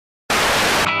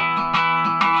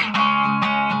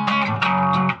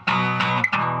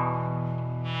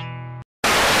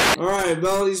right,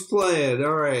 Melanie's playing.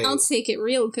 All right. I'll take it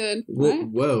real good.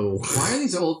 Whoa. Why are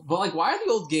these old... Well, like, why are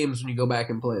the old games, when you go back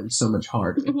and play them, so much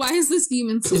harder? Why is this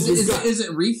demon so... Is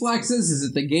it reflexes? Is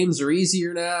it the games are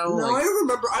easier now? No,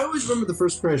 I always remember the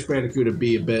first Crash Bandicoot to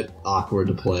be a bit awkward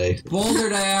to play. Boulder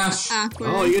Dash! Awkward.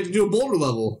 Oh, you get to do a Boulder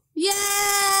level.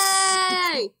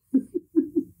 Yay!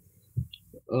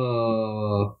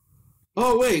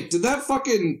 Oh, wait, did that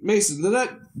fucking... Mason, did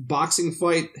that boxing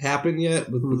fight happen yet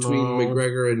between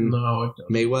McGregor and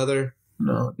Mayweather?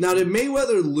 No. Now, did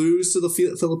Mayweather lose to the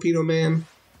Filipino man?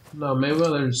 No,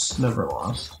 Mayweather's never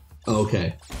lost. Oh,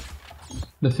 okay.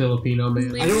 The Filipino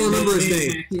man. I don't remember his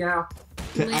name. Yeah.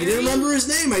 I didn't remember his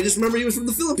name. I just remember he was from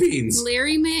the Philippines.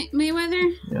 Larry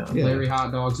Mayweather? Yeah, Larry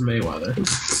Hot Dogs Mayweather.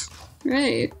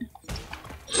 Right.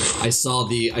 I saw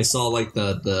like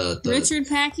the Richard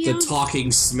Pacquiao? the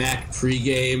talking smack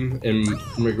pregame, and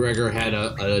McGregor had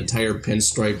an entire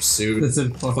pinstripe suit. That's a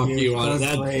Fuck you on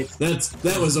it.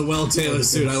 That was a well-tailored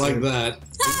suit. I like that.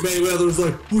 Mayweather was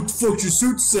like, "What the fuck your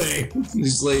suit say?"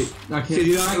 He's like, I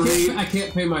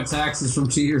can't pay my taxes from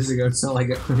 2 years ago until I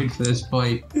get paid for this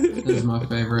fight. This is my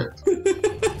favorite.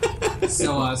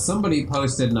 So somebody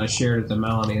posted, and I shared it to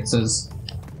Melanie. It says,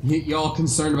 y'all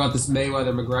concerned about this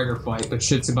Mayweather-McGregor fight, but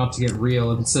shit's about to get real.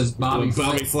 And it says Bobby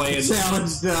Flay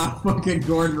challenged fucking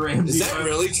Gordon Ramsay. Is that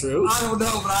really true? I don't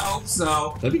know, but I hope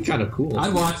so. That'd be kind of cool.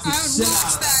 I'd watch the shit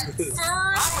out of that first.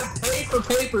 I would pay for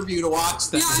pay-per-view to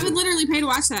watch that. Yeah, I would literally pay to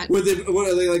watch that. What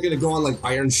are they like going to go on, like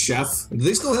Iron Chef? Do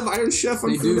they still have Iron Chef on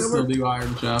Food Network? They do still do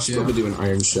Iron Chef, Still be doing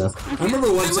Iron Chef. Okay. I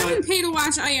remember one time... I wouldn't pay to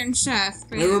watch Iron Chef.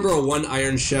 But... I remember one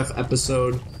Iron Chef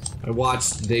episode I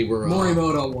watched. They were...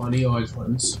 Morimoto won. He always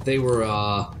wins. They were,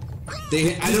 I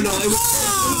don't know. It was...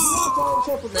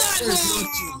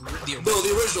 No, the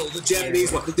original, the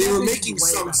Japanese one. They were making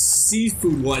some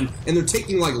seafood one, and they're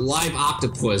taking, like, live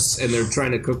octopus, and they're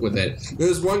trying to cook with it.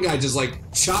 There's one guy just,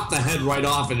 like, chopped the head right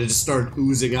off, and it just started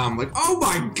oozing out. I'm like, oh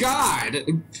my god!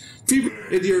 People,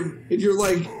 and you're,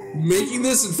 like, making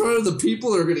this in front of the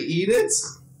people that are gonna eat it?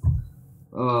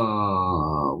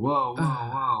 Whoa.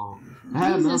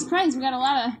 Jesus Christ, we got a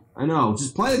lot of... I know.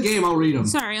 Just play the game, I'll read them.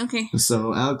 Sorry, okay.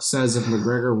 So, Alex says if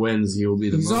McGregor wins, he will be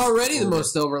the He's most... already the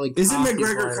most overly... Isn't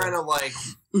McGregor kind of like...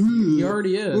 He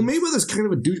already is. Well, Mayweather's kind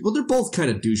of a douche... Well, they're both kind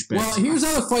of douchebags. Well, here's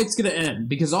how the fight's going to end.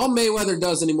 Because all Mayweather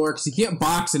does anymore, because he can't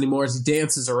box anymore, is he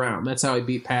dances around. That's how he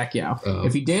beat Pacquiao.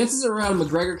 If he dances around,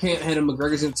 McGregor can't hit him.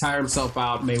 McGregor's going to tire himself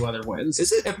out. Mayweather wins. If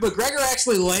McGregor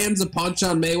actually lands a punch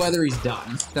on Mayweather, he's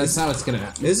done. That's how it's going to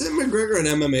happen. Isn't McGregor an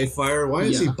MMA fighter? Why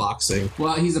is he boxing?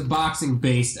 Well, he's a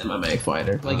boxing-based MMA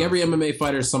fighter. Like, every MMA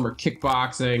fighter, some are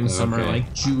kickboxing, some are,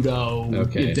 like, judo,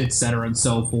 etc., and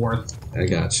so forth. I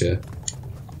gotcha.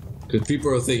 Because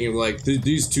people are thinking, like,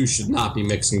 these two should not be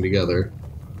mixing together.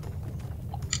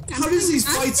 How does these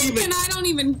fights even... I don't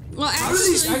even... Well,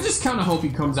 actually... I just kind of hope he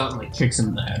comes out and, like, kicks him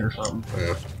in the head or something.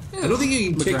 Yeah. I don't think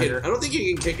you can kick it. I don't think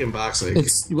you can kick in boxing.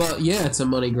 It's a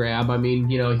money grab. I mean,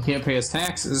 he can't pay his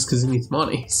taxes because he needs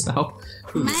money. So,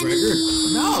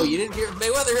 McGregor? No, you didn't hear.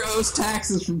 Mayweather owes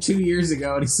taxes from 2 years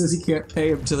ago, and he says he can't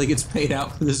pay him until he gets paid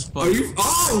out for this fight.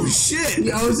 Oh shit!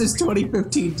 He owes his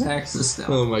 2015 taxes now.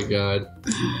 Oh my god.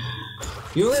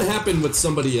 You know that happened with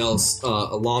somebody else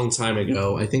a long time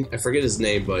ago. I forget his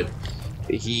name, but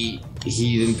he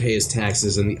didn't pay his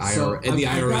taxes, and the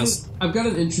IRS. I've got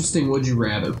an interesting would you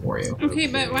rather for you. Okay,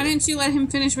 but why didn't you let him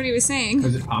finish what he was saying?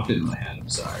 Because it popped into my head. I'm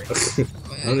sorry.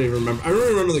 I don't even remember. I don't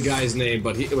remember the guy's name,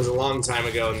 but it was a long time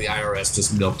ago, and the IRS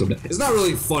just milked him. It's not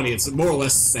really funny. It's more or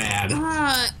less sad.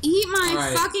 Eat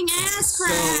my fucking ass,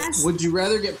 Crash. So, would you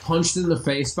rather get punched in the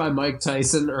face by Mike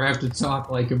Tyson or have to talk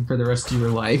like him for the rest of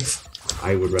your life?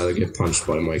 I would rather get punched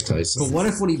by Mike Tyson. But what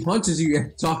if when he punches you have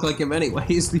to talk like him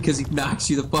anyways because he knocks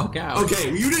you the fuck out? Okay,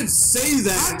 well, you didn't say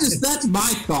that. That's my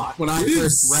thought when I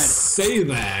first read it. Say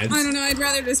that. I don't know. I'd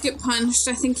rather just get punched.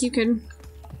 I think you could...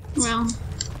 Well,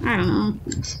 I don't know.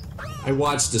 I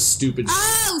watched a stupid...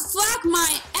 Oh, fuck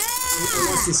my ass!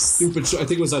 I watched a stupid show. I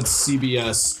think it was on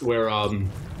CBS where,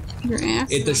 Your ass?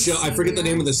 the show... I forget the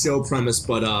name of the show premise,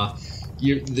 but,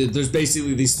 there's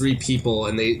basically these three people,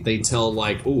 and they tell,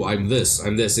 like, oh, I'm this,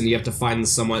 and you have to find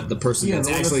the person that's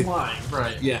actually...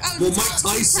 Right. Yeah. Oh, well, Mike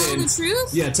Tyson... Tell the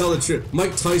truth? Yeah, tell the truth.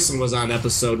 Mike Tyson was on an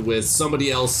episode with somebody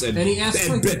else, and he asked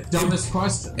the dumbest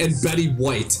questions. And Betty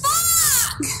White.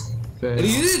 Fuck! And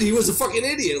he did. He was a fucking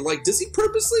idiot. Like, does he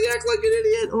purposely act like an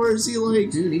idiot, or is he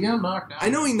like... Dude, he got knocked out. I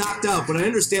know he knocked out, but I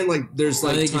understand, like, there's,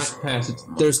 like... I think you should pass it to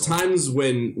him. There's times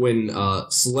when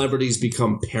celebrities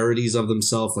become parodies of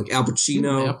themselves, like Al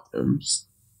Pacino. Yep. I'm just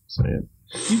saying.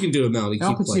 You can do it, Melanie.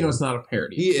 Al Pacino's not a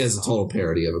parody. He is a total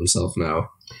parody of himself now.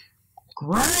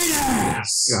 great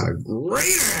ass. Got a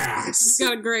great ass. You've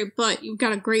got a great butt. You've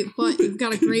got a great butt. You've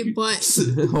got a great butt.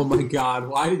 Oh my god,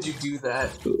 why did you do that?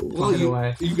 Well, By the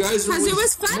way. you guys Because it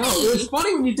was funny. No, it was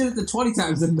funny when you did it the 20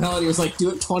 times and Melanie was like,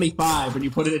 do it 25, and you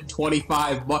put it at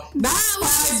 25 more. Not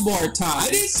 5 more times. I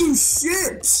didn't do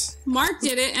shit. Mark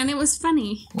did it, and it was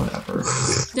funny. Whatever.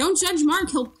 Don't judge Mark.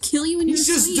 He'll kill you in your He's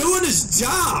just sleep. doing his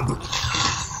job.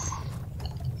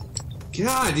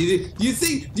 God, do you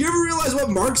ever realize what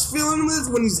Mark's feeling with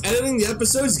when he's editing the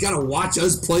episodes? He's got to watch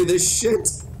us play this shit.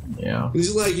 Yeah.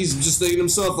 He's just thinking to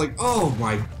himself, like, oh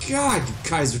my god, you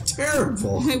guys are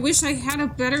terrible. I wish I had a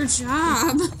better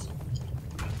job.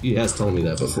 He has told me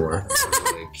that before.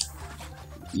 Like,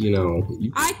 you know.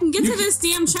 I can get to this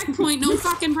damn checkpoint, no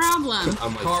fucking problem.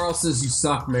 I'm like, Carl says you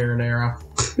suck, Marinara.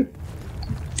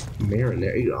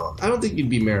 Marinara? I don't think you'd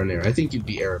be Marinara. I think you'd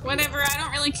be Arabica. Whatever, I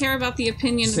don't really care about the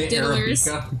opinion Say of diddlers.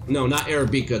 Arabica. No, not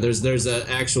Arabica. There's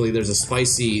a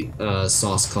spicy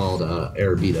sauce called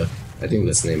Arabita. I think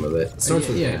that's the name of it. It starts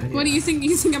with yeah. What do you think?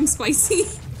 You think I'm spicy?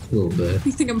 a little bit.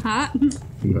 You think I'm hot?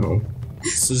 No.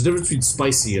 So there's a difference between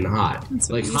spicy and hot.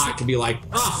 Like hot can be like,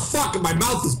 oh fuck, my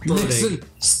mouth is burning. Listen,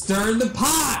 stir the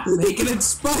pot, making it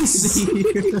spicy.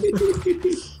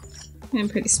 I'm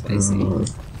pretty spicy.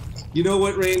 You know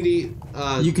what, Randy?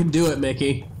 You can do it,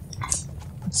 Mickey.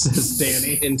 Says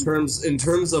Danny. In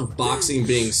terms of boxing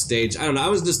being staged, I don't know. I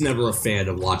was just never a fan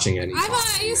of watching any.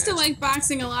 I used to like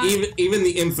boxing a lot. Even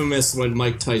the infamous when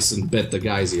Mike Tyson bit the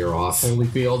guy's ear off.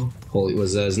 Holyfield.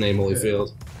 Was that his name,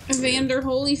 Holyfield? Evander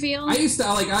Holyfield. I used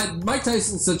to Mike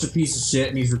Tyson's such a piece of shit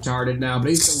and he's retarded now, but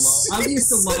I used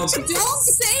to love Don't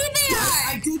say that!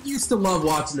 I did used to love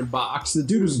watching him box. The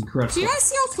dude was incredible. Do you guys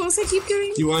see how close I keep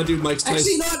getting? Do you want to do Mike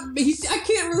Tyson? Actually, I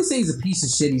can't really say he's a piece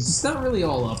of shit. He's just not really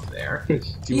all up there.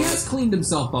 He has cleaned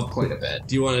himself up quite a bit.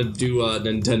 Do you want to do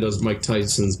Nintendo's Mike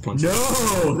Tyson's Punch? No,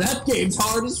 that game's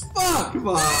hard as fuck. Come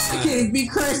on. I can't even beat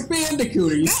Crash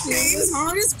Bandicoot. Are you That game's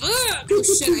hard as fuck! Oh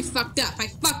shit, I fucked up.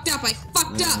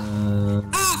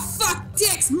 Ah, fuck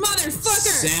dicks,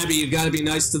 motherfucker! Sabby, you gotta be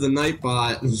nice to the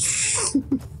Nightbot.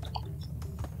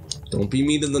 Don't be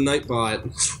mean to the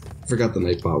Nightbot. Forgot the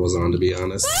Nightbot was on, to be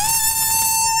honest.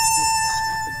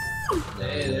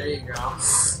 Hey, there you go.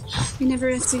 You never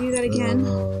have to do that again.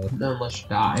 Unless you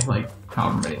die, like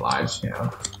however many lives you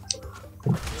have.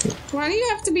 Why do you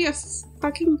have to be a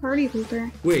fucking party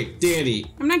pooper? Wait, Danny.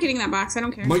 I'm not getting that box, I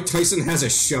don't care. Mike Tyson has a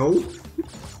show?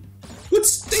 What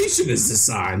station is this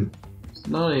on?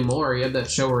 Not anymore. He had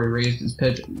that show where he raised his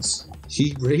pigeons.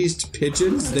 He raised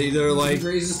pigeons? They're like... He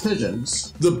raises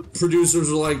pigeons. The producers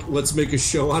are like, let's make a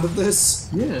show out of this?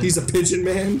 Yeah. He's a pigeon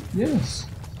man? Yes.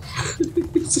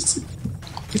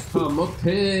 I'm a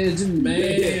pigeon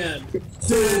man.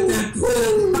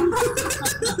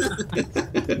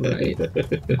 Right.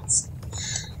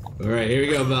 Alright, here we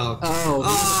go, Mel.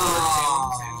 Oh.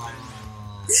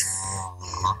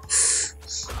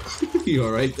 You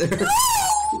alright there?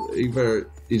 You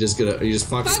just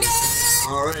fucking...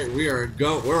 Alright,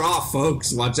 we're off,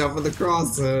 folks. Watch out for the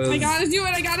crosses. I gotta do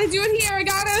it here,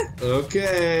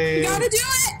 Okay. I gotta do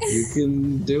it! You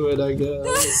can do it, I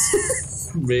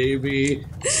guess. Maybe.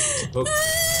 Okay.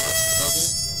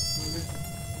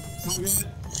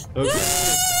 Okay.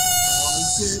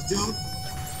 Jump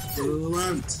to the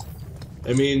left.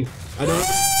 I mean, I don't.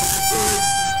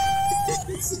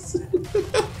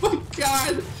 Oh my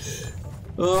god!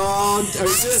 Oh, are you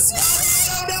just?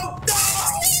 No!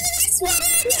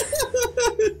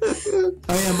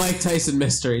 Oh yeah, Mike Tyson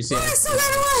mysteries. Yeah. I still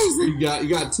got a life! You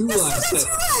got 2 lives.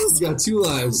 You got 2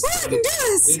 lives. I can do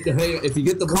this! Hey, if you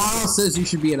get the Carl says you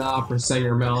should be an opera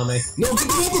singer, Melanie. no, get the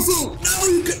microphone! No,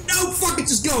 you could, no, fuck it,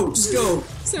 just go.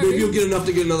 Sorry. Maybe you'll get enough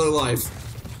to get another life.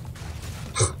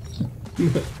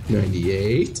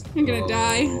 98. I'm gonna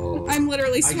die. I'm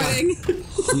literally sweating.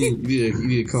 You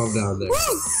need to calm down there.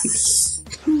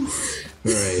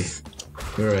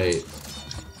 Alright.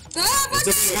 Ah, It's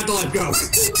okay, I got the life, go!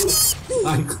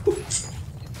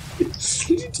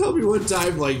 Can you tell me one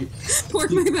time, like... pork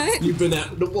my butt. You've been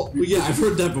at... Well, yeah, I've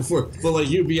heard that before. But, like,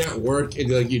 you'd be at work and,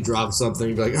 like, you drop something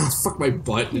and be like, oh, fuck my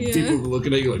butt. And Yeah. people are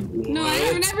looking at you like, what? No,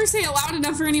 I would never say it loud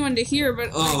enough for anyone to hear, but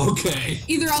Oh, okay.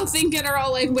 either I'll think it or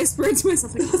I'll, like, whisper it to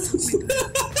myself. Like, oh,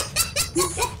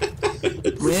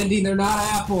 Randy, they're not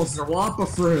apples. They're Wampa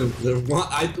fruit.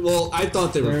 I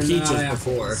thought they were They're peaches not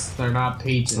before. apples. They're not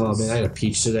peaches. Oh, man, I had a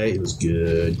peach today. It was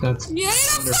good. That's yeah, I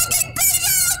don't fucking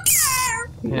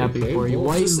happy Okay, for you. well,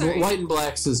 White sorry. and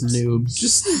black says noobs.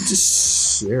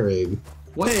 Just sharing.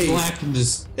 White and black can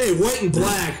just... Hey, white and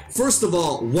black. First of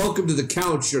all, welcome to the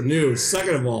couch. You're new.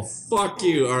 Second of all, fuck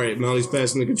you. All right, Melanie's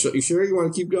passing the control. You sure you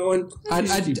want to keep going? I'd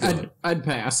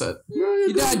pass it.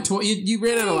 You died twice. You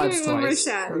ran out of lives twice.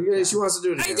 Okay, she wants to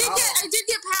do it again. I did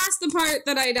get past the part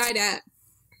that I died at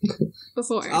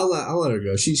before. I'll let her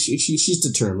go. She's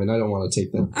determined. I don't want to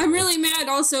take that. I'm really mad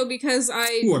also because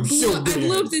I blew up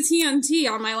the TNT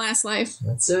on my last life.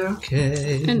 That's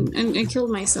okay. And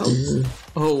killed myself.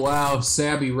 Oh wow,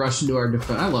 Sabby rushed into our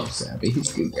defense. I love Sabby.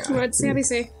 He's a good guy. What'd Sabby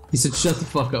say? He said, "Shut the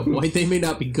fuck up, White. They may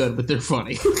not be good, but they're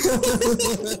funny." They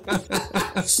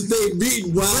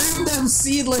mean well. Grab them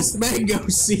seedless mango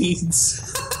seeds.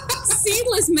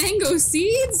 Seedless mango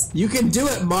seeds? You can do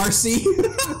it, Marcy.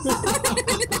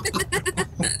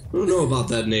 I don't know about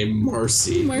that name,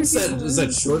 Marcy. Is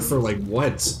that short for like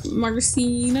what?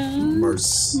 Marcina?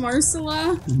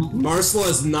 Marcella? Marcella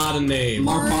is not a name.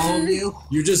 Bartholomew?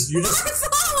 You're just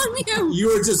Bartholomew!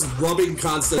 You are just rubbing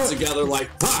consonants together like,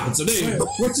 it's a name.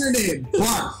 What's your name?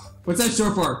 Barth. What's that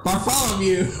short for?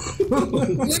 Bartholomew.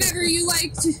 Whatever you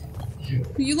liked.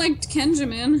 You liked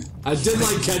Kenjamin. I did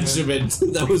like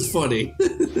Kenjamin. That was funny.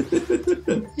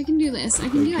 I can do this. I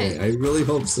can do it. I really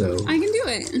hope so. I can do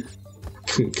it.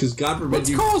 Because God forbid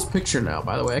What's Carl's picture now,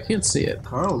 by the way? I can't see it.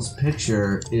 Carl's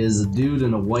picture is a dude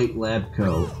in a white lab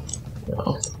coat.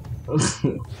 Oh.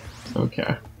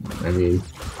 Okay. I mean,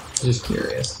 just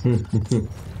curious.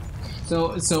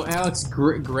 So Alex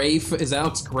Grafe, is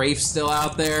Alex Grafe still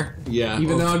out there? Yeah.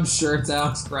 Even though I'm sure it's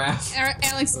Alex Graff.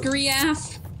 Alex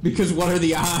Griaf. Because what are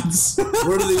the odds?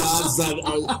 What are the odds that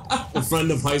a friend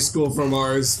of high school from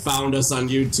ours found us on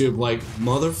YouTube like,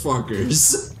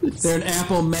 motherfuckers? They're an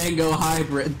apple-mango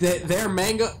hybrid. They're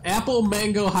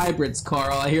apple-mango hybrids,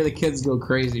 Carl. I hear the kids go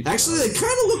crazy. Actually, they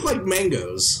kind of look like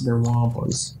mangoes. They're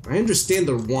wampas. I understand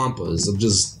they're wampas.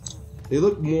 They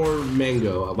look more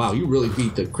mango. Wow, you really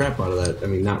beat the crap out of that. I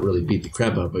mean, not really beat the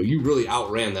crap out, but you really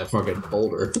outran that fucking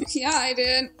boulder. Yeah, I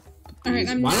did. All right,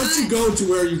 Why don't you go to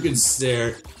where you can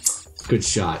stare? Good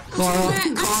shot. Carl,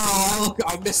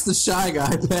 I missed the Shy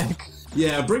Guy pick.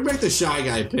 Yeah, bring back the Shy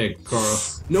Guy pick, Carl.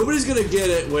 Nobody's gonna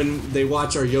get it when they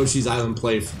watch our Yoshi's Island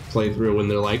playthrough when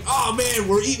they're like, oh man,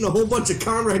 we're eating a whole bunch of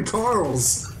Comrade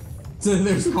Carls. So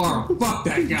there's Carl. Fuck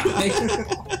that guy.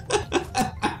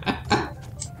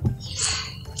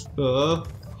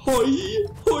 Hoi,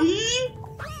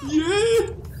 yeah.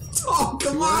 Oh,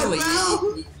 come on,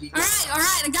 Mel.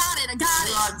 Alright, I got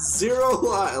it. Zero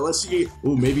lie, unless you get...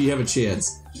 Ooh, maybe you have a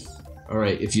chance.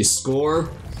 Alright, if you score,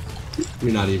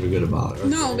 you're not even gonna bother. Okay.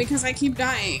 No, because I keep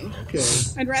dying. Okay.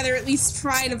 I'd rather at least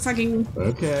try to fucking...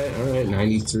 Okay, alright,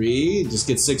 93. Just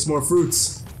get 6 more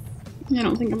fruits. I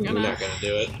don't think I'm gonna... You're not gonna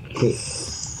do it.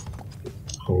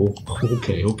 Oh,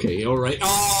 okay, alright.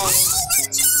 Oh!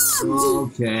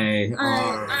 Okay.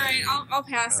 Alright, I'll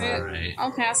pass it. Right.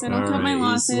 I'll pass it. I'll cut my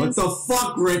losses. What the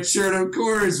fuck, Richard? Of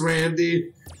course,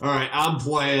 Randy. Alright, I'm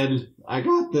playing. I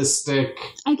got this stick.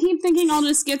 I keep thinking I'll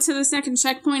just get to the second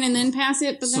checkpoint and then pass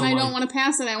it, but then I don't want to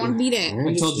pass it. I want to beat it.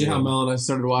 I told you how Mel and I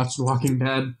started watching Walking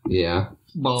Dead. Yeah.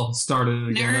 Well, started it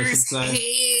again, I should say.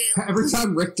 Every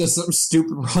time Rick does something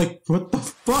stupid, we're like, what the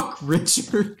fuck,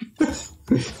 Richard?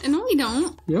 And no, we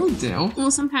don't. No, we don't.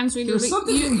 Well, sometimes we do.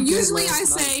 Usually I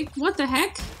say, what the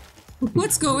heck?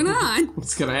 What's going on?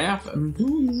 What's gonna happen?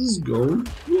 What's going?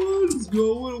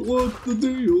 What's the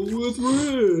deal with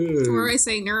Rick? Or I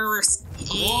say, nervous.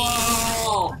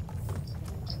 Whoa!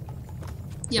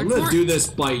 Yeah, I'm gonna do this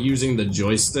by using the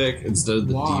joystick instead of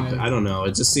the deep. I don't know.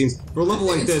 It just seems for a level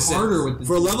like this.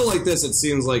 For a level like this, it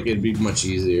seems like it'd be much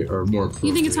easier or more.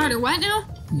 You think it's harder? What now?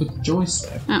 With the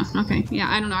joystick. Oh, okay. Yeah,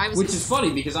 I don't know. Which is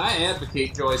funny because I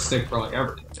advocate joystick for like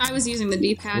everything. I was using the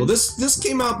D-pad. Well, this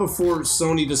came out before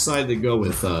Sony decided to go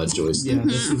with joystick. Yeah,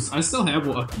 this is. I still have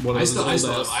one. I still have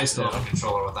a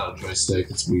controller without a joystick.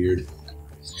 It's weird.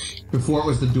 Before it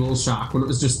was the DualShock, when it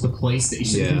was just the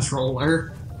PlayStation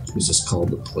controller. It was just called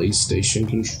the PlayStation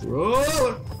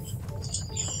controller.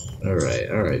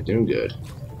 All right, doing good.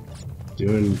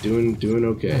 Doing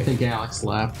okay. I think Alex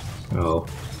left. Oh.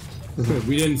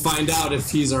 We didn't find out if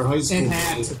he's our high school. It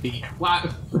had to be. Wow.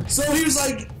 So he was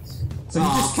like... So he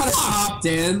just kind of popped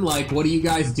in, like, what are you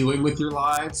guys doing with your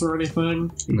lives or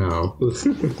anything? No.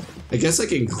 I guess I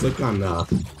can click on... I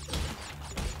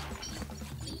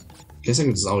guess I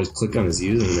can just always click on his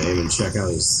username and check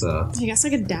out his I guess I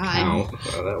could die.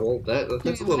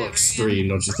 That's a little extreme,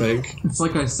 don't you think? It's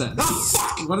like I said. Oh,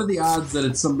 fuck! What are the odds that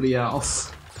it's somebody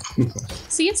else?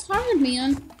 See, it's hard,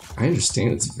 man. I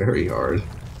understand it's very hard.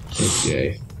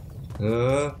 Okay.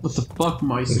 What the fuck,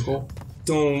 Mystical?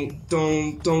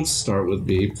 Don't start with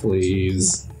me,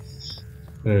 please.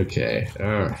 Okay,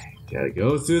 alright. Gotta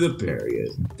go through the barrier.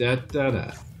 Da da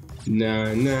da.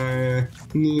 Nah nah.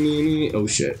 Nee. Oh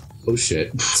shit. Oh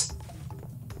shit.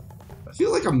 I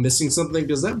feel like I'm missing something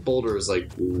because that boulder is like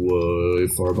way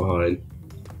far behind.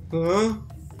 Huh?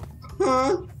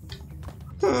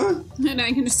 And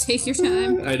I can just take your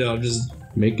time. I know, I'm just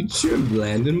making sure I'm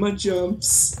landing my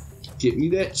jumps. Get me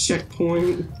that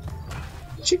checkpoint.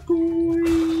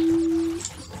 Checkpoint.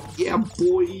 Yeah,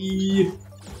 boy.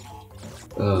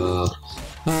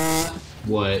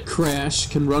 What? Crash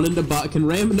can ram into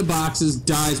boxes,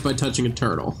 dies by touching a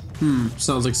turtle.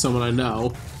 Sounds like someone I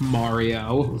know.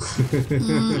 Mario.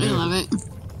 I love it.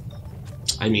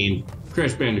 I mean,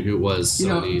 Crash Bandicoot was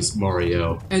Sony's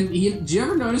Mario. And did you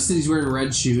ever notice that he's wearing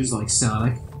red shoes like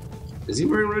Sonic? Is he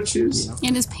wearing red shoes? Yeah.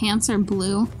 And his pants are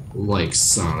blue. Like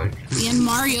Sonic. And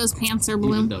Mario's pants are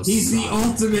blue. He's the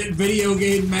ultimate video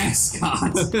game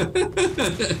mascot.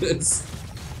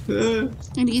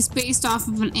 And he's based off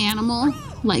of an animal,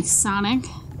 like Sonic.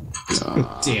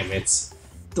 Damn it.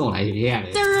 Don't I had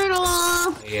it. Turtle!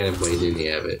 I had it, but he didn't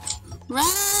have it.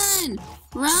 Run!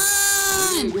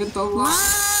 Run! Get the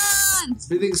Run!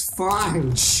 Everything's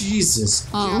fine. Jesus.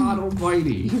 God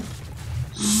almighty.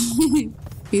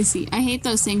 You see, I hate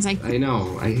those things. I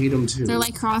know. I hate them too. They're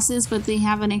like crosses, but they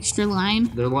have an extra line.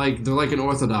 They're like an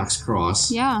Orthodox cross.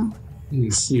 Yeah. You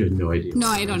have no idea. No,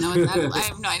 I don't know what that is. I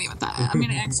have no idea what that is. I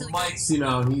mean, actually... Mike's,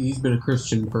 he's been a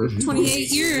Christian for 28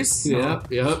 years. Yep.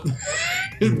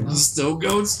 Still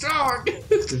going strong.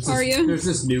 Are you? There's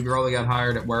this new girl that got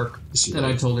hired at work, and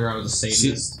I told her I was a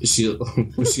Satanist.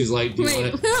 She's like,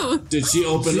 wait, who? Did she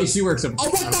open up? She works at... Oh,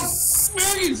 what the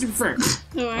fuck is your friend?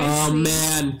 Oh,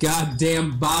 man.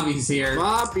 Goddamn Bobby's here.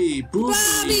 Bobby. Boom.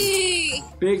 Bobby!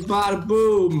 Big bada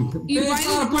boom.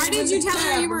 Why did you tell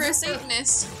her you were a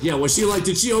Satanist? Yeah, was she like,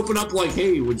 did she open up like,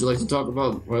 hey, would you like to talk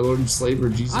about my Lord and Slaver,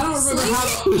 Jesus? I don't remember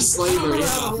how Slaver, yeah.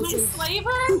 My slaver?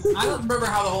 I don't remember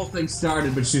how the whole thing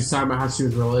started, but she was talking about how she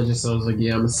was religious, so I was like,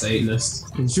 yeah, I'm a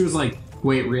Satanist. And she was like,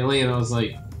 wait, really? And I was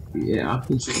like, yeah.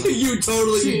 And she was like, You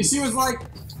totally... She was like,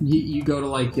 you go to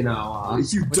like, you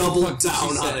double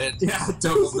down on it. Yeah,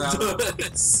 double down.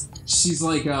 She's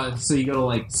like, so you go to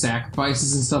like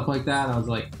sacrifices and stuff like that? I was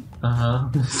like,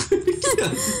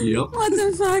 Yep. What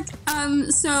the fuck?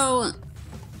 So...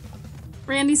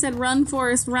 Randy said, run,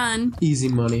 Forrest, run. Easy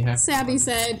money. Sabby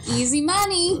said, easy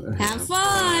money. Have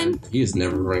fun. He's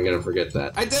never gonna forget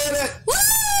that. I did it!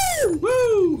 Woo!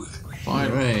 Woo! All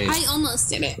right. I almost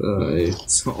did it.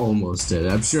 It's almost did.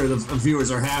 I'm sure the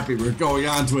viewers are happy. We're going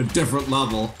on to a different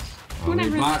level. How many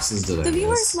boxes did I The miss?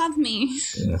 viewers love me.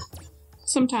 Yeah.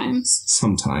 Sometimes.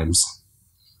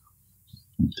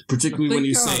 Particularly when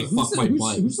you say, fuck my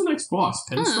butt. Who's the next boss?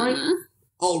 Pinstripe?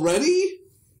 Already?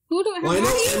 Who do I have? Well, I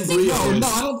know Embryo. No,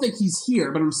 I don't think he's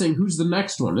here, but I'm saying who's the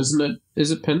next one? Is it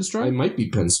Pinstripe? It might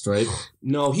be Pinstripe.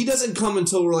 No, he doesn't come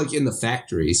until we're like in the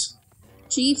factories.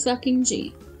 G fucking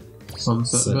G.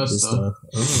 Sunset Vista.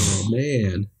 Oh,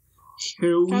 man.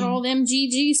 Got all them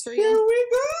GGs for Here you. we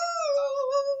go.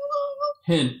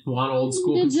 Hint, want old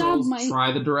school Good job, controls, Mike.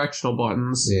 try the directional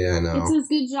buttons. Yeah, I It know. says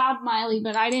good job, Miley,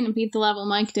 but I didn't beat the level.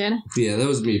 Mike did. Yeah, that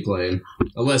was me playing.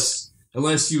 Unless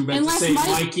you meant to say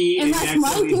Mikey. Unless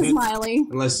Mike is Miley.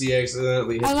 Unless he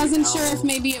accidentally hit I wasn't the sure if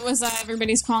maybe it was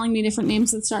everybody's calling me different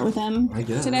names that start with M. I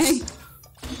guess. Today.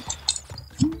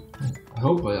 I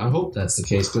hope that's the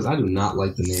case, because I do not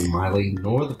like the name Miley,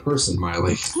 nor the person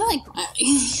Miley. I like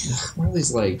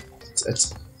Miley.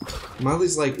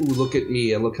 Miley's like, ooh, look at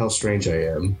me, and look how strange I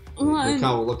am. Look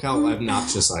how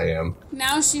obnoxious I am.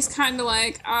 Now she's kind of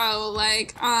like, I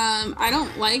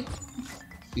don't like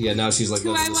Yeah, now she's like,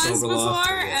 who I was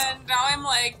before, and now I'm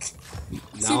like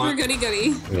super goody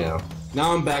goody. Yeah.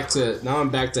 Now I'm back to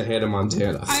Hannah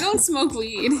Montana. I don't smoke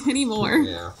weed anymore.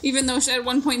 Yeah. Even though at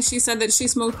one point she said that she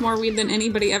smoked more weed than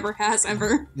anybody ever has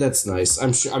ever. That's nice.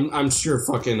 I'm sure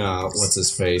fucking what's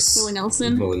his face? Willie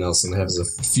Nelson. Willie Nelson has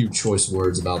a few choice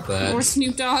words about that. Or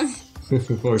Snoop Dogg.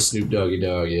 Or Snoop Doggy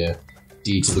Dogg, yeah.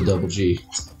 D to the double G.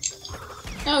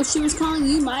 Oh, she was calling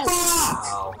you Miley.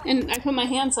 Wow. And I put my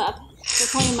hands up. They're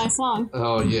playing my song.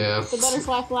 Oh yeah. The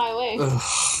butterfly fly away.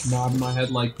 Nodding my head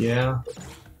like, yeah.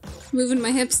 Moving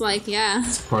my hips like, yeah.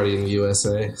 Party in the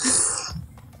USA.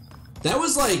 That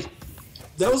was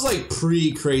like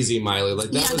pre-Crazy Miley.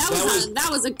 Like that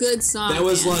was a good song. That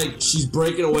was man. like she's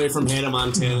breaking away from Hannah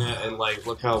Montana and like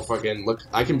look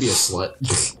I can be a slut.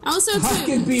 Also I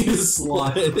can be a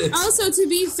slut. Also, to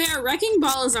be fair, Wrecking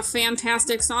Ball is a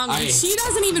fantastic song, and she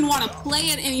doesn't even want to play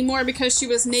it anymore because she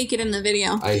was naked in the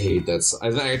video. I hate that. I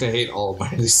hate all of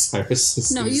Miley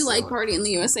Cyrus's. No, you like Party in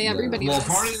the USA. Everybody Well, does.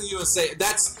 Party in the USA.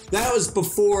 That was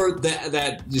before that.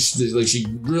 Like she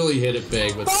really hit it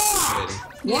big with.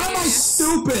 Why am I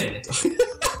stupid?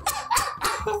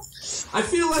 I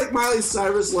feel like Miley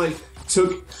Cyrus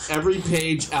took every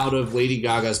page out of Lady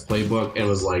Gaga's playbook and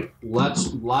was like,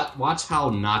 watch how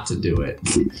not to do it.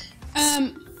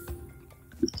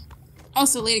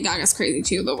 Also, Lady Gaga's crazy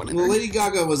too, but whatever. Well, Lady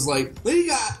Gaga was like,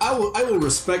 I will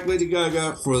respect Lady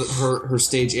Gaga for her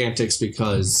stage antics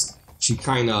because she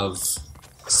kind of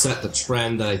set the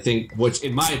trend that I think, which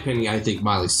in my opinion, I think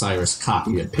Miley Cyrus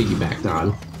copied and piggybacked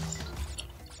on.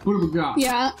 What do we got?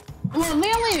 Yeah. Well, the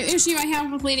only issue I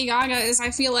have with Lady Gaga is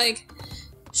I feel like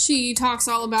she talks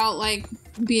all about, like,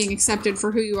 being accepted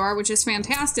for who you are, which is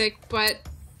fantastic, but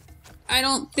I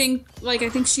don't think, like, I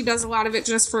think she does a lot of it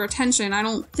just for attention. I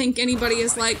don't think anybody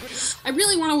is like, I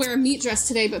really want to wear a meat dress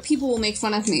today, but people will make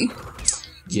fun of me.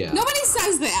 Yeah. Nobody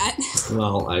says that.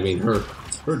 Well, I mean, her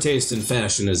taste in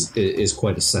fashion is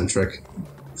quite eccentric.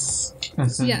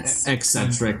 Yes.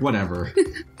 Eccentric, whatever.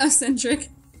 Eccentric.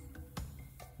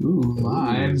 Ooh,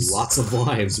 lives. Lots of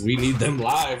lives. We need them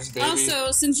lives, baby. Also,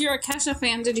 since you're a Kesha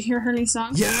fan, did you hear her new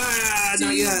song? Yeah,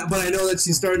 not yet, but I know that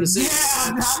she's starting to sing.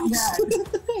 Yeah, not yet.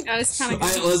 That was kind of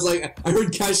good. I was like, I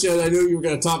heard Kesha and I knew you were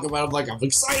going to talk about it. I'm like, I'm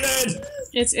excited.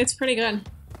 It's pretty good.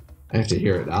 I have to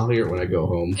hear it. I'll hear it when I go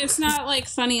home. It's not like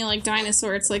funny like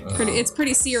Dinosaur. It's like it's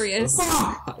pretty serious. You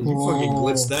fucking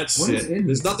glitched that shit.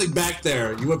 There's nothing back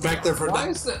there. You went back there for Why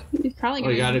is that? You're probably Oh,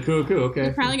 gonna. you got it. Cool. Okay.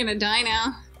 You're probably gonna die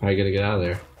now. How are you gonna get out of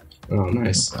there? Oh,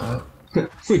 nice. Look at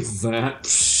that.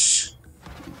 Psh.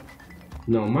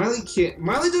 No, Miley can't.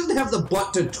 Miley doesn't have the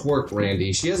butt to twerk,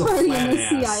 Randy. She has a Party flat in the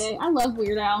ass. CIA. I love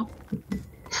Weird Al.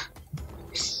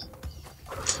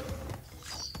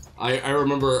 I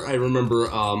remember.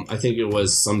 I think it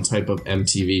was some type of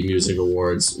MTV Music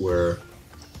Awards where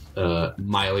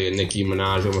Miley and Nicki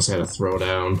Minaj almost had a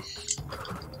throwdown.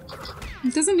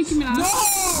 Doesn't Nicki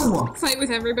Minaj fight with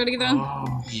everybody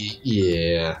though?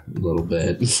 Yeah, a little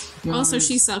bit. Also,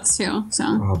 she sucks too. So.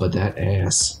 Oh, but that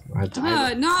ass. No.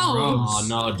 Oh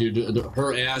no, dude,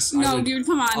 her ass. No, dude,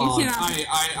 come on. You cannot.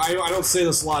 I don't say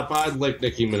this a lot, but I'd lick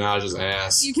Nicki Minaj's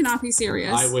ass. You cannot be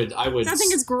serious. I would. I think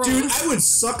it's gross. Dude, I would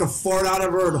suck a fart out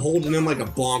of her and hold it in like a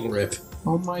bong rip.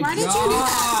 Oh my Why god! did you do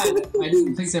that? I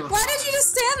didn't think they were. Why did you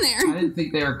just stand I there? didn't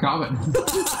think they were coming. You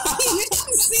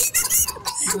didn't see them?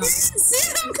 You didn't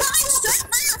see them coming straight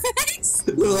for your face?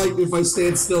 They're like, if I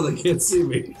stand still, they can't see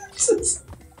me.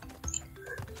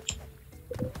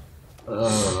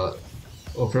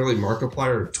 Apparently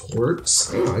Markiplier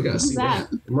twerks? Oh, I gotta see that.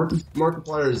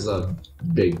 Markiplier is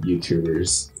big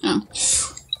YouTubers. Oh.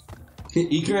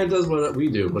 He kind of does what we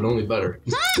do, but only better.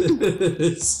 Fuck!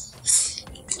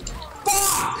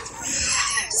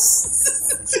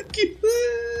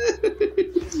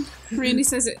 Randy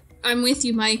says it. I'm with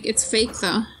you, Mike. It's fake,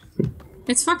 though.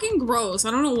 It's fucking gross.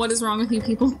 I don't know what is wrong with you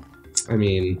people. I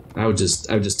mean, I would just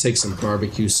take some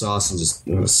barbecue sauce and just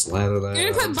slather that.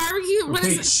 You're gonna put barbecue? What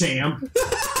is Big it? champ.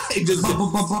 Just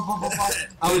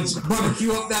I would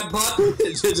barbecue up that butt and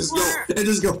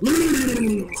just go.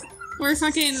 Or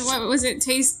fucking, what was it,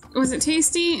 was it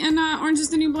Tasty in Orange is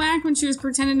the New Black when she was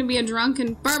pretending to be a drunk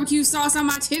and barbecue sauce on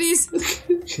my titties?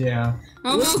 Yeah.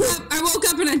 I woke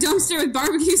up in a dumpster with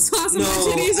barbecue sauce on my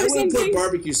titties or I wouldn't something. put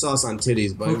barbecue sauce on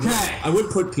titties, but Okay. I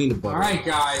would put peanut butter. Alright,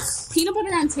 guys. Peanut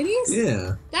butter on titties?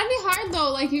 Yeah. That'd be hard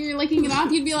though, like if you're licking it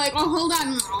off, you'd be like, oh, hold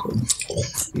on.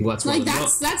 Well, that's why Like, the milk,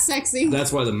 that's sexy.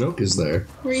 that's why the milk is there.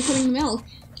 Where are you putting the milk?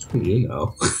 You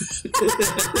know. I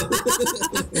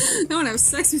want to have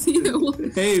sex with you.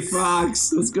 Hey,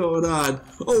 Fox, what's going on?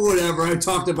 Oh, whatever. I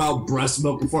talked about breast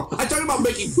milk before. I talked about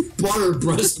making buttered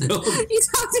breast milk. You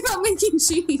talked about making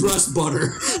cheese. Breast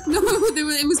butter. No,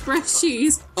 it was breast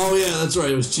cheese. Oh, yeah, that's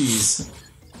right. It was cheese.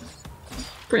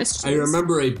 Breast cheese. I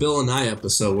remember a Bill and I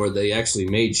episode where they actually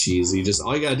made cheese.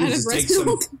 All you gotta do Out is of just take breast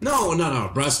milk? some. No,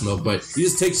 breast milk. But you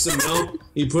just take some milk,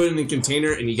 you put it in a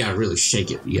container, and you gotta really shake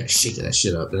it. You gotta shake that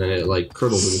shit up, and then it like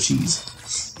curdles into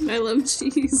cheese. I love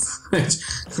cheese.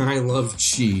 I love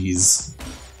cheese.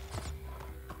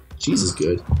 Cheese is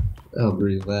good. I'll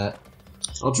breathe that.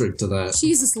 I'll drink to that.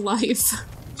 Cheese is life.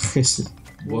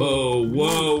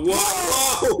 Whoa!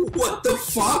 What the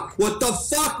fuck? What the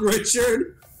fuck,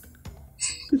 Richard?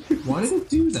 Why did it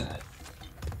do that?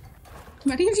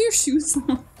 Why do you have your shoes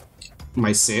on?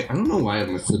 I don't know why I have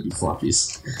my flippy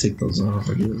floppies. I'll take those off,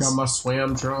 I guess. Got my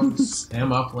swam trunks, and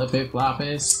my flippy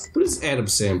floppies. What is Adam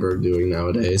Sandberg doing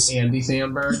nowadays? Andy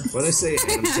Sandberg. What did I say?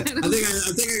 Adam Sandberg. I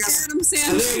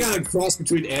think I got a cross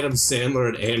between Adam Sandler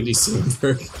and Andy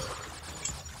Sandberg.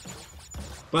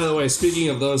 By the way, speaking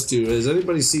of those two, has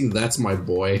anybody seen That's My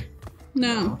Boy?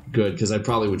 No. Good, because I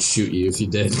probably would shoot you if you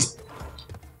did.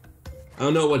 I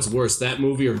don't know what's worse, that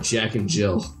movie or Jack and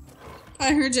Jill.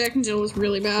 I heard Jack and Jill was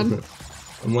really bad.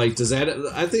 I'm like, does that?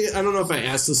 I don't know if I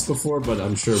asked this before, but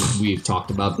I'm sure we've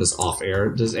talked about this off air.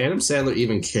 Does Adam Sandler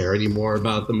even care anymore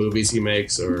about the movies he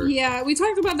makes, or? Yeah, we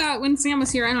talked about that when Sam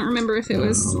was here. I don't remember if it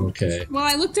was. Okay. Well,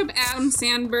 I looked up Adam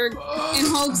Sandberg in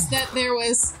hopes that there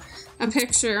was a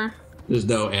picture. There's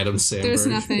no Adam Sandberg. There's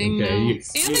nothing. Okay. No.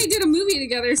 And they did a movie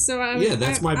together, so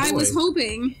that's my boy. I was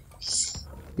hoping.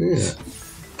 Yeah.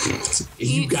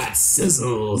 You got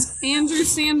sizzled. Andrew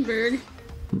Sandberg.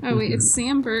 Oh wait, it's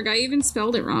Sandberg. I even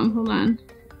spelled it wrong. Hold on.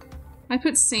 I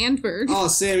put Sandberg. Oh,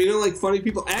 Sam, you don't like funny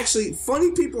people? Actually,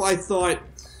 funny people I thought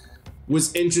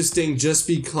was interesting just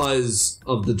because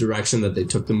of the direction that they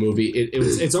took the movie.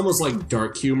 It's almost like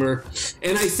dark humor.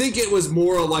 And I think it was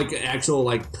more like an actual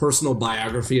like personal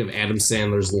biography of Adam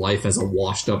Sandler's life as a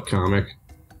washed up comic.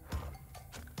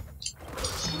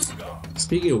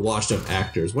 Speaking of washed up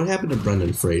actors, what happened to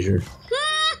Brendan Fraser?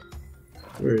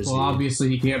 Where is he? Well, obviously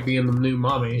he can't be in the new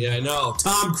Mummy. Yeah, I know.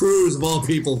 Tom Cruise, of all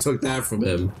people, took that from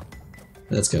him.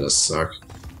 That's gotta suck.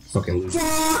 Fucking loser.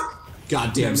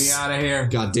 Goddamn. Get me out of here.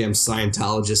 Goddamn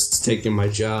Scientologists taking my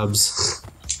jobs.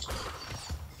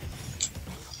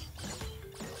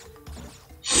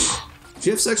 Did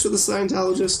you have sex with a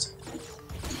Scientologist?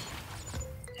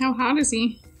 How hot is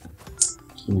he?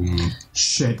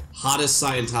 Shit. Hottest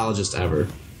Scientologist ever.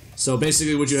 So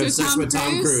basically, would you have sex with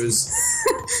Tom Cruise?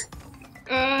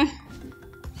 I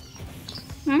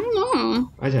don't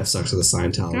know. I'd have sex with a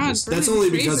Scientologist. God, that's only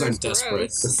because Fraser's I'm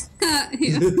desperate.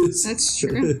 yeah, that's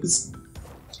true.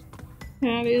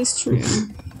 That is true.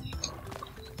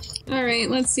 All right,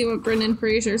 let's see what Brendan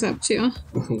Fraser's up to.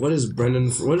 What is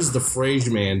the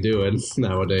Frasier man doing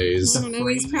nowadays? I don't know.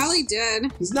 He's probably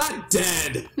dead. He's not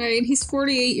dead. All right, he's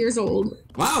 48 years old.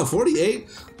 Wow, 48?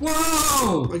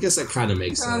 Whoa! I guess that kind of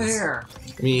makes sense. Out of here.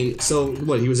 I mean, so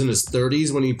what? He was in his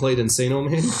 30s when he played Insane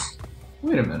Man.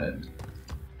 Wait a minute.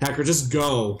 Hacker, just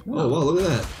go. Oh, wow, look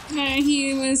at that.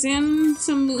 He was in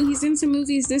some. He's in some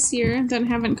movies this year that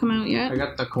haven't come out yet. I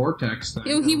got the Cortex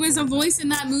thing. He was a voice in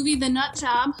that movie, The Nut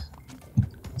Job.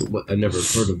 What? I never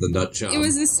heard of the Nut Job. It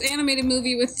was this animated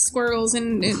movie with squirrels,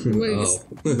 and it was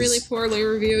really poorly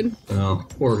reviewed. Oh,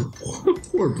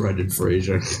 poor Brendan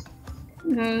Fraser.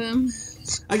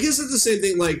 I guess it's the same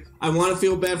thing. Like, I want to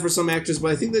feel bad for some actors,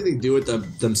 but I think that they do it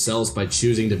themselves by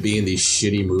choosing to be in these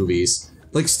shitty movies.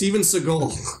 Like Steven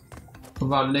Seagal. What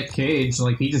about Nick Cage?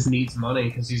 Like, he just needs money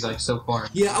because he's, like, so far.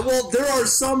 Yeah, well, there are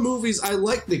some movies I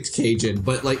like Nick Cage in,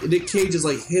 but, like, Nick Cage is,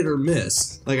 like, hit or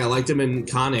miss. Like, I liked him in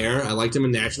Con Air. I liked him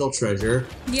in National Treasure.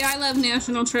 Yeah, I love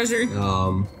National Treasure.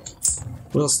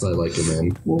 What else did I like him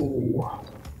in? Whoa.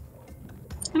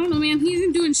 I don't know, man. He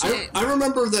isn't doing shit. I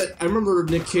remember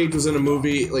Nick Cage was in a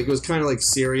movie, like, it was kind of, like,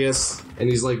 serious, and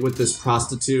he's, like, with this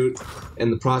prostitute,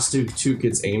 and the prostitute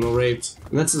gets anal raped.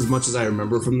 And that's as much as I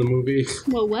remember from the movie.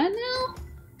 Well, what now?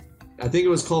 I think it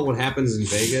was called What Happens in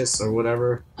Vegas, or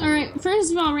whatever. Alright,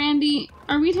 first of all, Randy,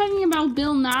 are we talking about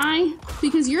Bill Nye?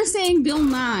 Because you're saying Bill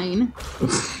 9,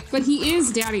 but he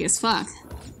is daddy as fuck.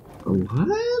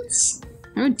 What?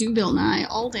 I would do Bill Nye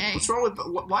all day. What's wrong with...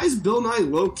 Why is Bill Nye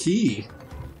low-key?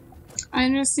 I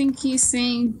just think he's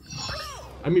saying...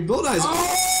 I mean, Bill Nye's...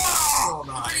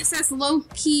 But it says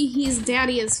low-key, he's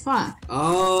daddy as fuck.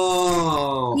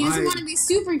 Oh. He doesn't want to be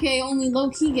super gay, only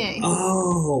low-key gay.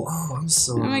 Oh, I'm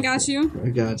sorry. Oh, I got you.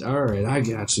 Alright, I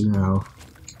got you now.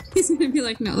 He's gonna be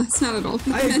like, no, that's not at all.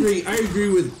 I agree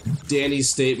with Danny's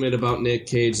statement about Nick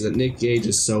Cage, that Nick Cage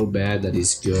is so bad that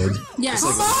he's good. Yes.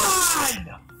 Come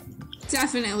on!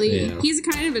 Definitely. Yeah. He's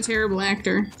kind of a terrible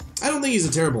actor. I don't think he's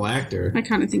a terrible actor. I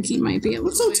kind of think he might be a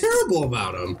What's little so terrible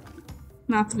about him?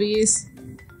 Not the bees.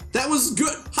 That was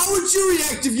good. How would you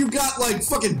react if you got, like,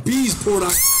 fucking bees poured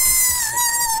on?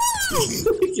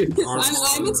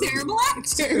 I'm a terrible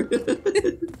actor.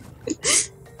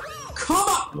 Come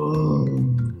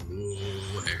on!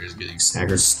 Oh,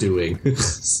 Hacker's stewing.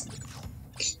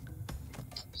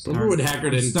 Remember when Hacker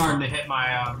didn't... Starting to hit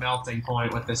my melting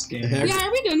point with this game. Yeah,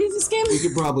 are we done with this game? This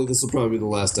will probably be the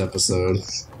last episode.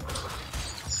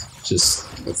 Just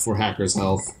for Hacker's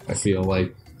health, I feel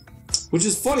like. Which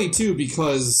is funny, too,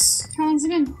 because... How long's it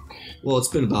been? Well, it's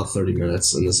been about 30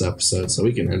 minutes in this episode, so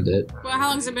we can end it. Well, how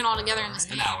long's it been all together in this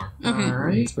game? An hour. Okay.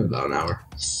 Alright. It's been about an hour.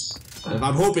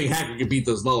 I'm hoping Hacker can beat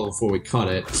this level before we cut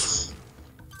it.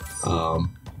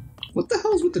 What the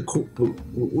hell's with the...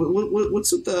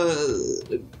 What's with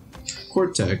the...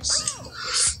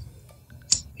 Cortex?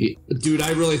 Dude,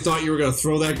 I really thought you were going to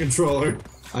throw that controller.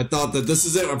 I thought that this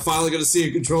is it. I'm finally going to see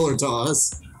a controller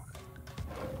toss.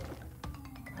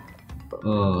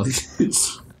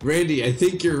 Randy, I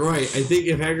think you're right. I think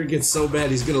if Hacker gets so bad,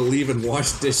 he's going to leave and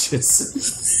wash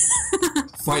dishes.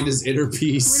 find his inner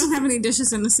peace. We don't have any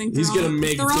dishes in the sink. He's gonna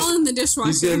make. They're all in the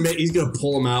dishwasher. He's gonna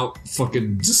pull them out.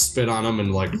 Fucking just spit on them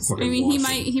and like fucking. I mean,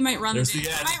 wash he might run. There's He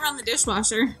might run the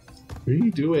dishwasher. What are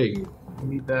you doing? I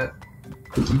need that.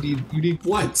 You need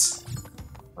what?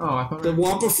 Oh, I thought The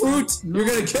Wampa fruit? No, You're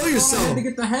gonna kill I yourself. had to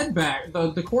get the head back,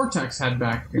 the Cortex head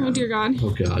back. Again. Oh dear God. Oh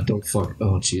God! Don't fuck.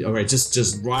 Oh gee. All right,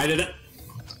 just ride it.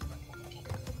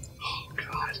 Oh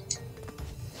God.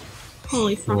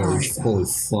 Holy fuck. Holy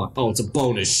fuck! Oh, it's a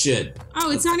bonus shit. Oh,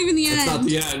 it's not even the end. It's not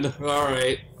the end. All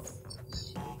right.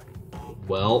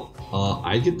 Well,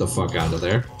 I get the fuck out of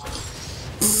there.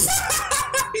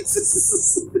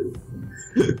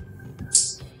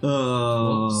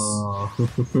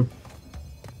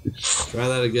 Try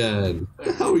that again. What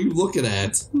the hell are you looking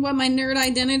at? What my nerd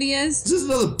identity is? Is this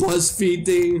another BuzzFeed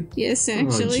thing? Yes,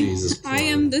 actually. Jesus I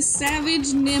am the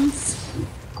savage nymph.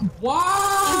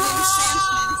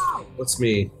 Wow! What's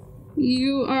me?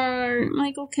 You are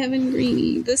Michael Kevin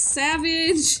Greeny, the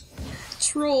savage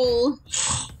troll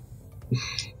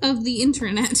of the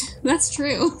internet. That's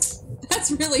true.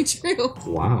 That's really true.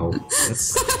 Wow.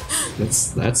 That's.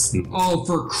 Oh,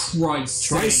 for Christ's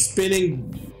Try sake.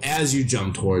 spinning as you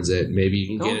jump towards it. Maybe you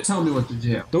can get Don't it. tell me what to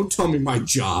do. Don't tell me my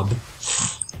job.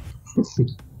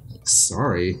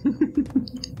 Sorry.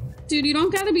 Dude, you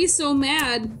don't gotta be so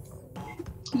mad.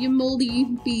 You moldy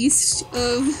beast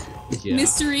of Yeah.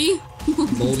 mystery.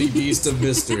 Moldy beast of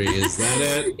mystery. Is that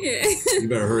it? Yeah. You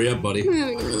better hurry up, buddy. We're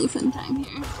having a really fun time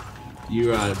here.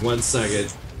 You 1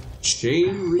 second.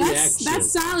 Chain reaction.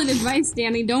 That's solid advice,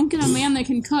 Danny. Don't get a man that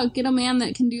can cook. Get a man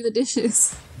that can do the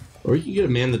dishes. Or you can get a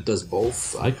man that does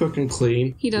both. I cook and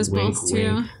clean. He does Wink, both wink.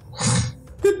 too.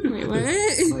 Wait, what?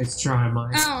 Nice try,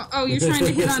 Mike. Oh, you're trying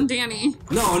to hit on Danny.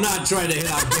 No, I'm not trying to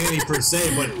hit on Danny per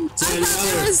se, but to I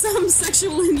thought there was some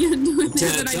sexual innuendo in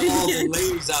there that I to all the didn't get.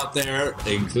 ladies out there,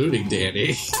 including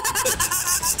Danny.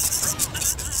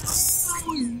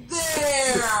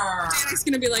 There! Danny's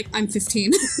gonna be like, I'm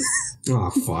 15. Oh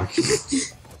fuck.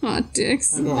 Aw,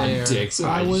 dicks. I'm Oh, there. dicks. Oh,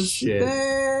 I was shit.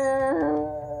 there.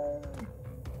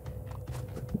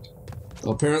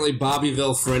 Apparently,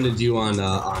 Bobbyville friended you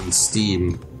on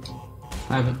Steam.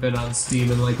 I haven't been on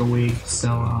Steam in like a week,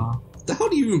 so The hell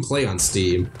do you even play on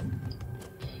Steam?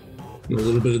 A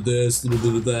little bit of this, a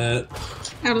little bit of that.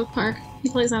 Out of the park. He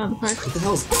plays out of the park. What the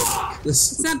hell's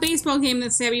this? It's that baseball game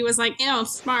that Sabby was like, ew,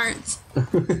 smart.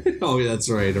 Oh, yeah, that's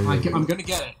right. I'm gonna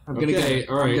get it. I'm gonna get Okay, it.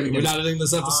 all right. I'm gonna We're get not it. ending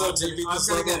this episode till you beat I'm this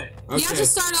gonna level. get it. Okay. You have to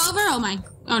start over? Oh my.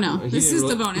 Oh no. He This didn't is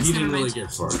really- the bonus. He Never didn't mind. really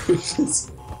get far.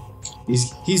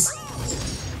 He's.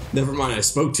 Never mind. I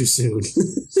spoke too soon.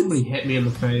 Somebody hit me in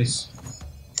the face.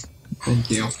 Thank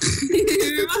you.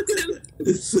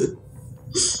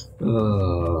 You're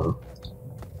welcome.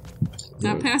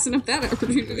 Not passing up that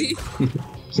opportunity.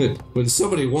 When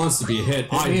somebody wants to be hit,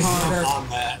 I me jump harder. on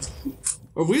that.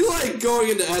 Are we like going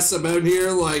into SMN here?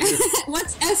 Like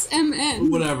What's SMN?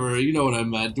 whatever, you know what I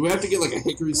meant. Do we have to get like a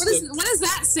hickory stick? What does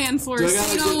that stand for? Do I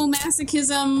gotta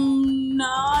Sadomasochism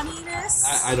naughtiness?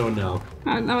 I don't know.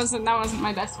 That wasn't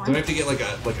my best Do I one. have to get like a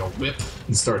whip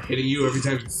and start hitting you every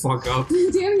time you fuck up?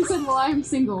 Danny said, well, I'm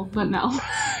single, but no.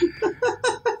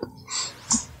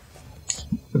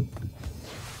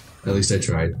 At least I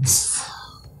tried.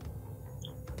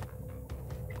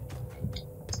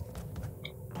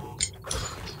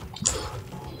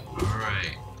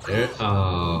 Alright.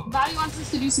 Bobby wants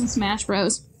us to do some Smash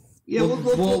Bros. Yeah,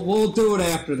 We'll do it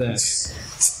after this.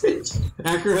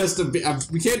 Hacker has to be.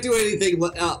 We can't do anything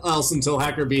else until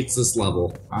Hacker beats this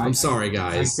level. I'm sorry, I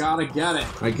guys. gotta get it.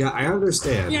 I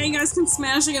understand. Yeah, you guys can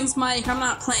smash against Mike. I'm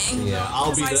not playing. Yeah,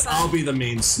 I'll be the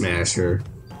main smasher.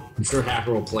 I'm sure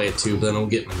Hacker will play it too, but then he'll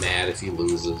get mad if he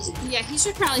loses. Yeah, he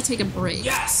should probably take a break.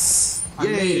 Yes! I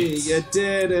Yay! made it. You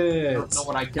did I it. don't know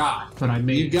what I got, but I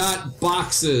made You it. got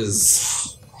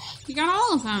boxes. You got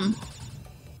all of them.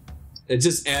 It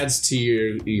just adds to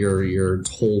your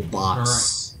whole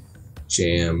box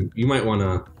jam. You might want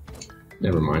to.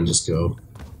 Never mind. Just go.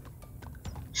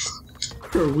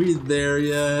 Are we there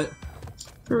yet?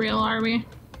 For real, are we?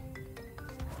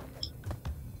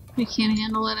 We can't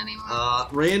handle it anymore.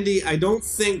 Randy, I don't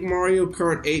think Mario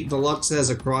Kart 8 Deluxe has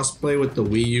a crossplay with the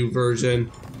Wii U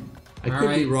version. I could be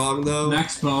Alright. wrong though.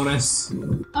 Next bonus.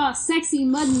 Oh, sexy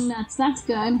mud nuts. That's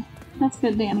good. That's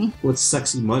good, Danny. What's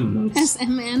sexy mud nuts?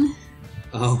 SMN.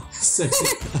 Oh, sexy.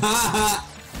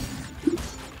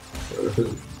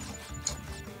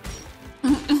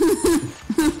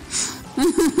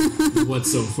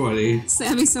 What's so funny?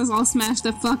 Savvy says I'll smash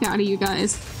the fuck out of you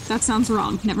guys. That sounds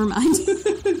wrong. Never mind.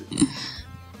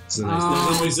 It's a nice.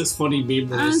 There's always this funny meme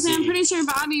that I I'm see. pretty sure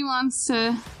Bobby wants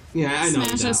to Yeah, I know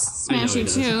smash that. us, smash I you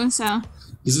know he does. too. So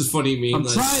This is funny meme.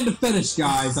 I'm trying to finish,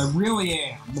 guys. I really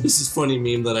am. This is funny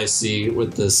meme that I see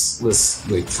with this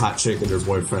like hot chick and her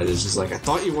boyfriend. Is just like, I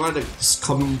thought you wanted to just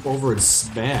come over and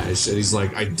smash, and he's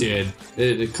like, I did.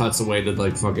 It cuts away to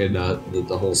like fucking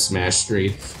the whole smash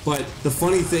screen. But the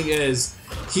funny thing is,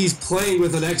 he's playing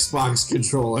with an Xbox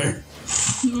controller.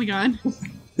 Oh my god.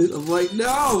 I'm like,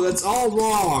 no, that's all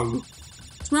wrong.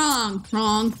 Wrong.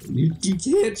 You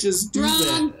can't just do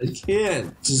Wrong. that. You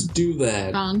can't just do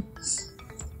that. Wrong.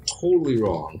 Totally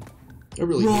wrong. I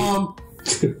really Wrong.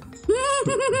 hate Whoa,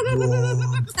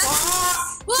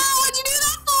 what'd you do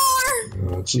that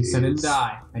for? Oh, I didn't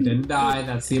die. I didn't die.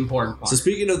 That's the important part. So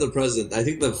speaking of the president, I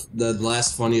think the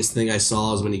last funniest thing I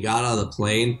saw was when he got out of the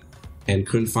plane and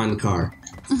couldn't find the car.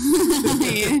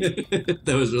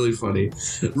 That was really funny.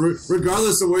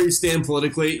 Regardless of where you stand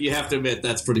politically, you have to admit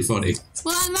that's pretty funny.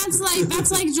 Well, and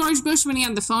that's like George Bush when he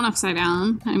had the phone upside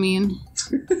down. I mean,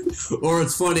 Or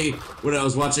it's funny when I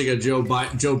was watching a Joe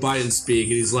Biden speak,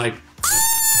 and he's like,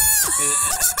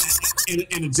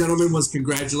 and a gentleman was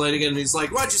congratulating him, and he's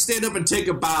like, "Why don't you stand up and take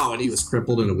a bow?" And he was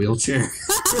crippled in a wheelchair.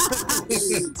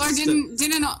 or didn't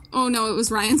oh no, it was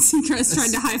Ryan Seacrest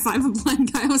tried to high five a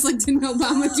blind guy. I was like, didn't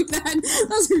Obama do that?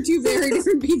 Those are two very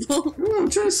different people. I'm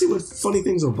trying to see what funny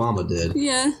things Obama did.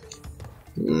 Yeah.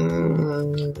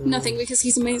 Nothing, because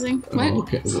he's amazing. What? Oh,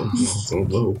 okay.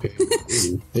 Well, okay.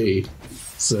 Hey.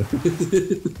 So.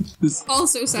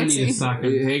 Also I need a sexy.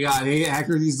 second. Hey, God. Hey,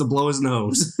 Hacker needs to blow his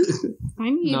nose. I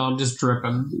need. No, I'm just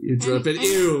dripping. You're dripping.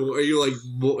 Ew. Are you like?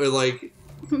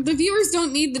 The viewers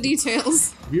don't need the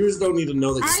details. Viewers don't need to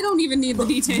know that. I don't even need the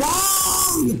details.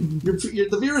 Wrong!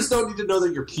 The viewers don't need to know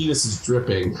that your penis is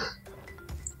dripping.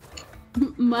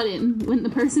 Muddin, when the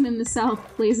person in the south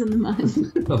plays in the mud.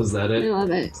 Oh, is that it? I love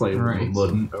it. Play Right.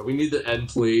 mud. We need to end,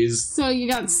 please. So you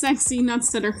got sexy nuts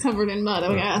that are covered in mud,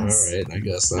 I guess. All right, I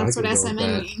guess That's I what can go with SMN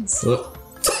that. means.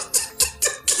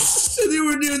 And you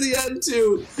were near the end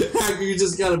too. Hacker, you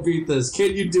just gotta beat this.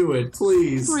 Can you do it,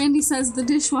 please? Randy says the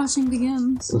dishwashing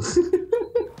begins.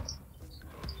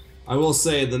 I will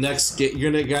say the next game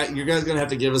you guys gonna have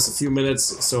to give us a few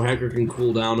minutes so Hacker can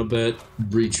cool down a bit,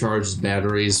 recharge his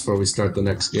batteries before we start the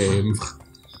next game.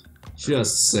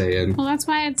 Just saying. Well, that's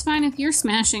why it's fine if you're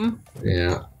smashing.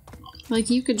 Yeah. Like,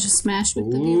 you could just smash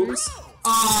with the Ooh. viewers.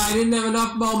 Oh, I didn't have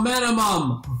enough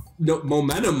momentum. No,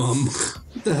 momentum.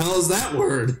 What the hell is that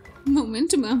word?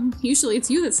 Momentum. Usually it's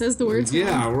you that says the words.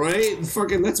 Yeah, right?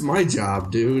 Fucking, that's my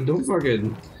job, dude. Don't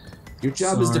fucking. Your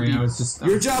job is to be. I was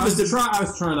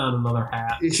trying on another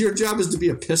hat. Your job is to be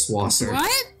a pisswasser.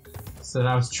 What? Said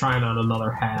I was trying on another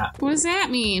hat. What does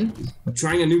that mean?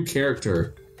 Trying a new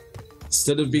character.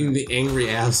 Instead of being the angry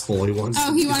asshole, he wants.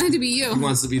 Oh, he wanted to be you. He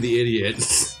wants to be the idiot.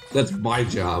 That's my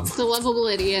job. The lovable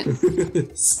idiot.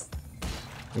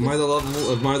 Am I the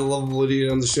lovable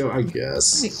idiot on the show? I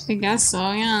guess. I guess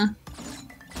so, yeah.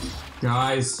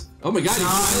 Guys. Oh my god, you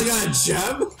finally got a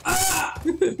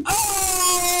gem?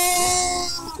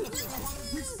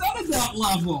 That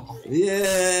level.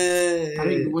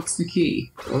 Yay! What's the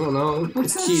key? I don't know.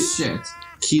 What's It's that key, shit?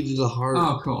 key to the heart.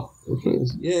 Oh, cool.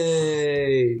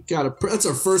 Yay! Got it. That's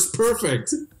our first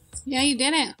perfect. Yeah, you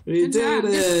did it. You Good job.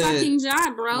 did Good it. fucking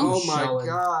job, bro. Oh my Showing.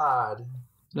 god.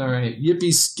 All right.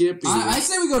 Yippee skippy. I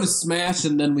say we go to Smash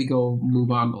and then we go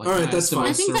move on to like. All right, that's fine.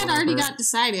 I think that already got. got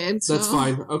decided. So. That's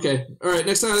fine. Okay. Alright,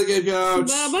 next time I get coach.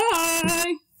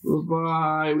 Bye-bye.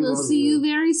 Bye. We'll see you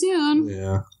very soon.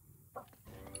 Yeah.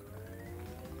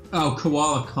 Oh,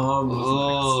 Koala Kong.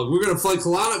 Oh, we're gonna play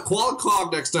Koala Kong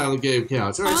next time on the game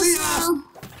couch. Alright, see ya!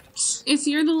 Also, if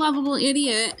you're the lovable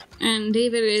idiot and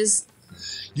David is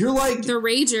You're like the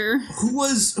rager who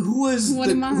was What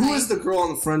am I? the girl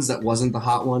on the Friends that wasn't the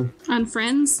hot one? on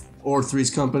Friends, Or Three's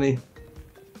Company?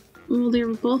 well, they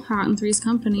were both hot in Three's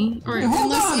Company. Or Hey,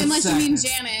 hold on a unless you mean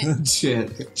second.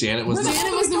 Janet. Janet was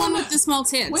Janet was the one with the small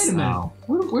tits. Wait a minute. Oh.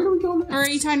 Where do we go next? Or are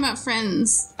you talking about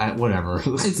Friends? Whatever.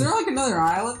 Is there like another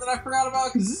island that I forgot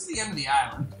about? Because this is the end of the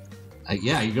island.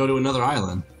 Yeah, you go to another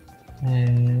island.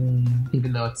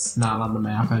 Even though it's not on the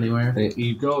map anywhere.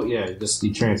 You go,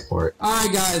 you transport.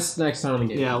 Alright, guys. Next time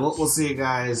again. Yeah, we'll see you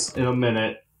guys in a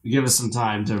minute. Give us some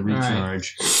time to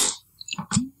recharge.